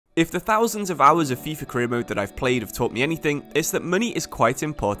If the thousands of hours of FIFA career mode that I've played have taught me anything, it's that money is quite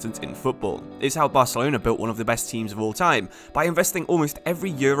important in football. It's how Barcelona built one of the best teams of all time, by investing almost every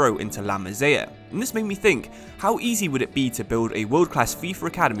euro into La Masia. And this made me think, how easy would it be to build a world-class FIFA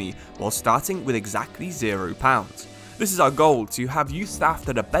academy while starting with exactly £0? This is our goal, to have youth staff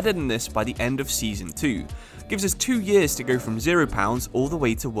that are better than this by the end of Season 2. Gives us 2 years to go from £0 all the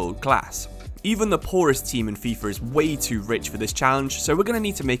way to world class. Even the poorest team in FIFA is way too rich for this challenge, so we're going to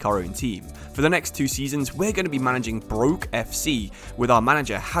need to make our own team. For the next 2 seasons, we're going to be managing Broke FC with our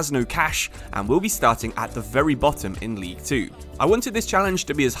manager Hasno Cash, and we'll be starting at the very bottom in League 2. I wanted this challenge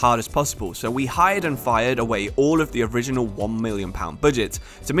to be as hard as possible, so we hired and fired away all of the original £1 million budget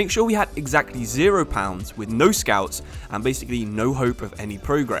to make sure we had exactly £0 with no scouts and basically no hope of any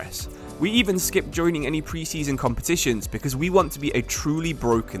progress. We even skipped joining any pre-season competitions because we want to be a truly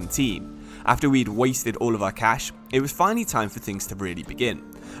broken team. After we'd wasted all of our cash, it was finally time for things to really begin.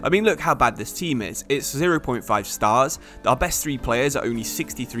 I mean, look how bad this team is. It's 0.5 stars, our best 3 players are only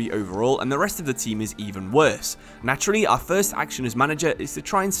 63 overall, and the rest of the team is even worse. Naturally, our first action as manager is to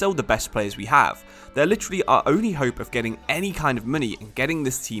try and sell the best players we have. They're literally our only hope of getting any kind of money and getting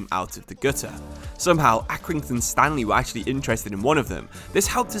this team out of the gutter. Somehow, Accrington Stanley were actually interested in one of them. This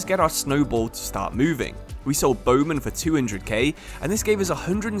helped us get our snowball to start moving. We sold Bowman for 200k, and this gave us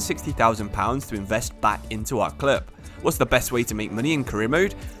 £160,000 to invest back into our club. What's the best way to make money in career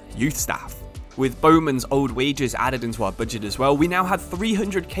mode? Youth staff. With Bowman's old wages added into our budget as well, we now had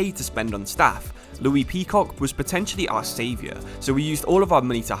 300k to spend on staff. Louis Peacock was potentially our saviour, so we used all of our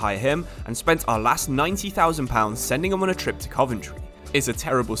money to hire him and spent our last £90,000 sending him on a trip to Coventry. It's a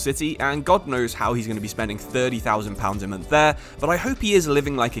terrible city, and God knows how he's going to be spending £30,000 a month there, but I hope he is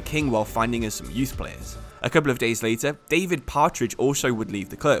living like a king while finding us some youth players. A couple of days later, David Partridge also would leave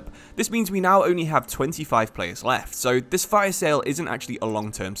the club. This means we now only have 25 players left, so this fire sale isn't actually a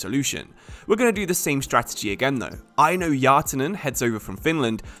long-term solution. We're going to do the same strategy again though. I know Jartanen heads over from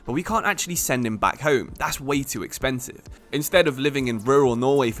Finland, but we can't actually send him back home, that's way too expensive. Instead of living in rural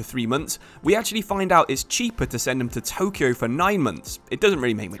Norway for 3 months, we actually find out it's cheaper to send him to Tokyo for 9 months. It doesn't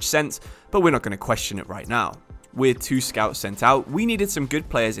really make much sense, but we're not going to question it right now. With 2 scouts sent out, we needed some good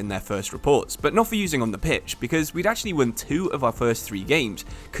players in their first reports, but not for using on the pitch, because we'd actually won 2 of our first 3 games.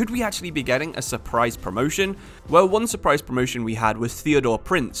 Could we actually be getting a surprise promotion? Well, one surprise promotion we had was Theodore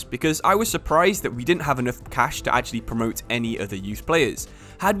Prince, because I was surprised that we didn't have enough cash to actually promote any other youth players.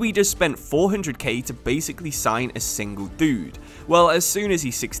 Had we just spent 400k to basically sign a single dude? Well, as soon as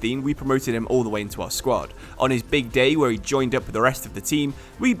he's 16, we promoted him all the way into our squad. On his big day where he joined up with the rest of the team,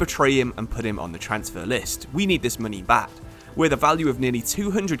 we betray him and put him on the transfer list. We need this money back. With a value of nearly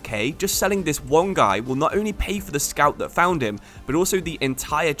 200k, just selling this one guy will not only pay for the scout that found him, but also the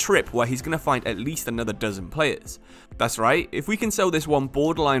entire trip where he's going to find at least another dozen players. That's right, if we can sell this one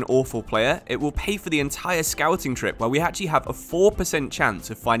borderline awful player, it will pay for the entire scouting trip where we actually have a 4% chance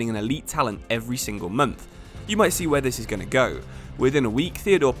of finding an elite talent every single month. You might see where this is going to go. Within a week,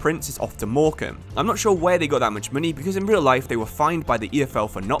 Theodore Prince is off to Morecambe. I'm not sure where they got that much money because in real life they were fined by the EFL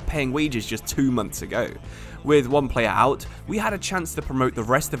for not paying wages just 2 months ago. With one player out, we had a chance to promote the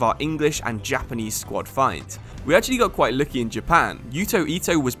rest of our English and Japanese squad finds. We actually got quite lucky in Japan. Yuto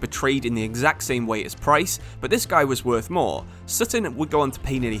Ito was betrayed in the exact same way as Price, but this guy was worth more. Sutton would go on to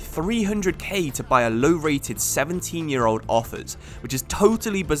pay nearly 300k to buy a low-rated 17-year-old Offers, which is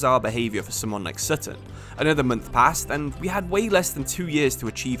totally bizarre behaviour for someone like Sutton. Another month passed, and we had way less than 2 years to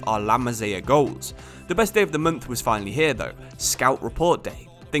achieve our La Masia goals. The best day of the month was finally here though, Scout Report Day.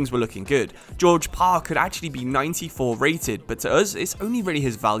 Things were looking good. George Parr could actually be 94 rated, but to us, it's only really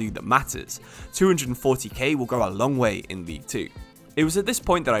his value that matters. 240k will go a long way in League 2. It was at this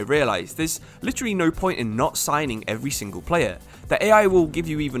point that I realised there's literally no point in not signing every single player. The AI will give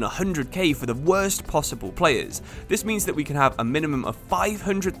you even 100k for the worst possible players. This means that we can have a minimum of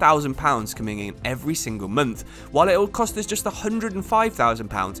 £500,000 coming in every single month, while it will cost us just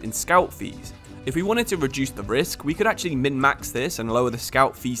 £105,000 in scout fees. If we wanted to reduce the risk, we could actually min-max this and lower the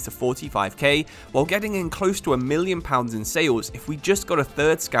scout fees to 45k, while getting in close to £1 million in sales if we just got a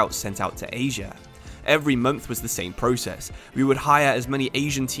 3rd scout sent out to Asia. Every month was the same process. We would hire as many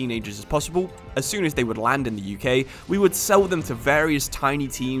Asian teenagers as possible. As soon as they would land in the UK, we would sell them to various tiny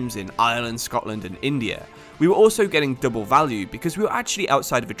teams in Ireland, Scotland and India. We were also getting double value because we were actually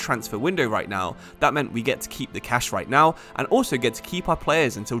outside of a transfer window right now. That meant we get to keep the cash right now and also get to keep our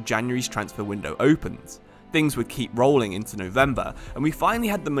players until January's transfer window opens. Things would keep rolling into November and we finally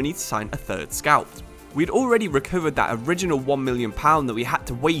had the money to sign a 3rd scout. We'd already recovered that original £1 million that we had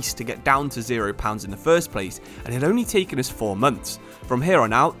to waste to get down to £0 in the first place, and it had only taken us 4 months. From here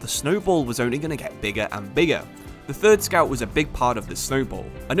on out, the snowball was only going to get bigger and bigger. The third scout was a big part of the snowball.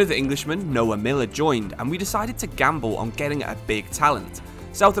 Another Englishman, Noah Miller, joined, and we decided to gamble on getting a big talent.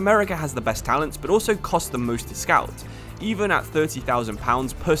 South America has the best talents, but also costs the most to scout. Even at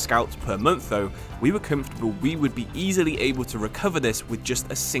 £30,000 per scout per month though, we were comfortable we would be easily able to recover this with just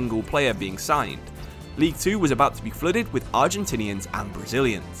a single player being signed. League 2 was about to be flooded with Argentinians and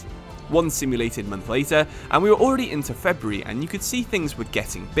Brazilians. One simulated month later, and we were already into February, and you could see things were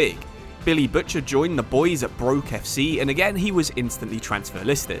getting big. Billy Butcher joined the boys at Broke FC, and again he was instantly transfer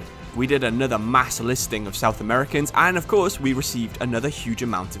listed. We did another mass listing of South Americans, and of course we received another huge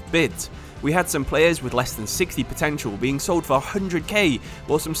amount of bids. We had some players with less than 60 potential being sold for 100k,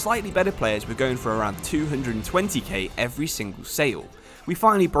 while some slightly better players were going for around 220k every single sale. We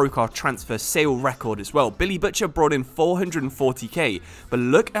finally broke our transfer sale record as well. Billy Butcher brought in 440k, but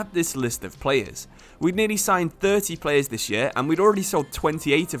look at this list of players. We'd nearly signed 30 players this year, and we'd already sold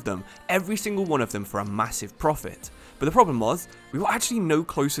 28 of them, every single one of them for a massive profit. But the problem was, we were actually no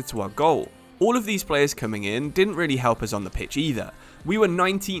closer to our goal. All of these players coming in didn't really help us on the pitch either. We were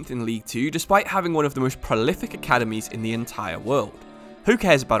 19th in League 2 despite having one of the most prolific academies in the entire world. Who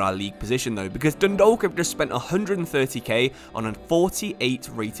cares about our league position though, because Dundalk have just spent 130k on a 48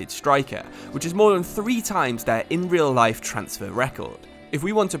 rated striker, which is more than 3 times their in real life transfer record. If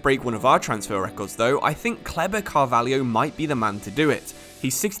we want to break one of our transfer records though, I think Kleber Carvalho might be the man to do it.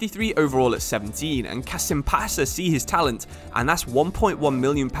 He's 63 overall at 17, and Kasimpasa see his talent, and that's £1.1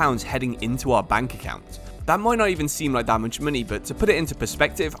 million heading into our bank account. That might not even seem like that much money, but to put it into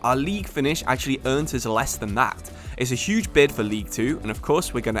perspective, our league finish actually earned us less than that. It's a huge bid for League 2, and of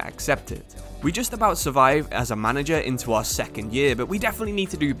course we're going to accept it. We just about survived as a manager into our second year, but we definitely need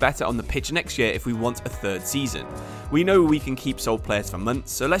to do better on the pitch next year if we want a third season. We know we can keep sold players for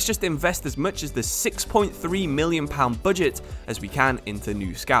months, so let's just invest as much as the £6.3 million budget as we can into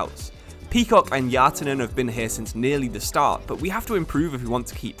new scouts. Peacock and Yartanen have been here since nearly the start, but we have to improve if we want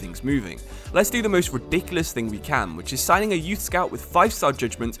to keep things moving. Let's do the most ridiculous thing we can, which is signing a youth scout with 5-star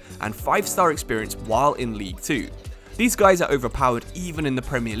judgment and 5-star experience while in League 2. These guys are overpowered even in the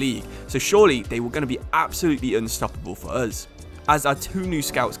Premier League, so surely they were going to be absolutely unstoppable for us. As our 2 new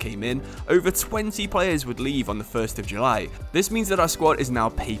scouts came in, over 20 players would leave on the 1st of July. This means that our squad is now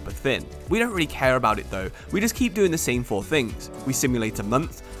paper thin. We don't really care about it though, we just keep doing the same 4 things. We simulate a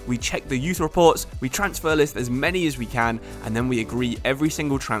month, we check the youth reports, we transfer list as many as we can, and then we agree every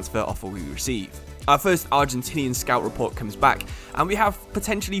single transfer offer we receive. Our first Argentinian scout report comes back, and we have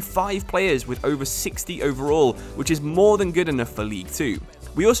potentially 5 players with over 60 overall, which is more than good enough for League 2.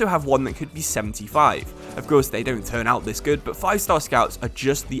 We also have one that could be 75. Of course, they don't turn out this good, but 5-star scouts are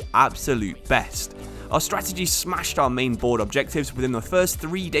just the absolute best. Our strategy smashed our main board objectives within the first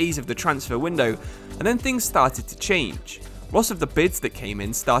 3 days of the transfer window, and then things started to change. Lots of the bids that came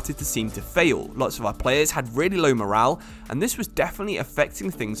in started to seem to fail, lots of our players had really low morale, and this was definitely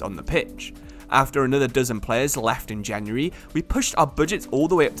affecting things on the pitch. After another dozen players left in January, we pushed our budget all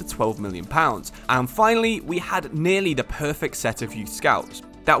the way up to £12 million, and finally we had nearly the perfect set of youth scouts.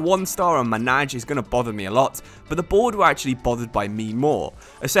 That 1-star on Manaj is going to bother me a lot, but the board were actually bothered by me more.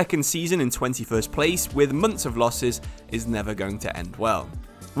 A second season in 21st place with months of losses is never going to end well.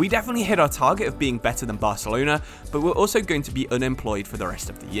 We definitely hit our target of being better than Barcelona, but we're also going to be unemployed for the rest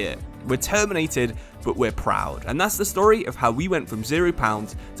of the year. We're terminated, but we're proud, and that's the story of how we went from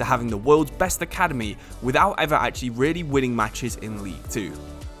 £0 to having the world's best academy without ever actually really winning matches in League 2.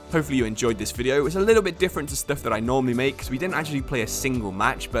 Hopefully you enjoyed this video. It was a little bit different to stuff that I normally make because we didn't actually play a single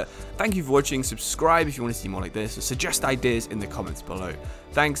match, but thank you for watching. Subscribe if you want to see more like this, or suggest ideas in the comments below.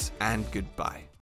 Thanks and goodbye.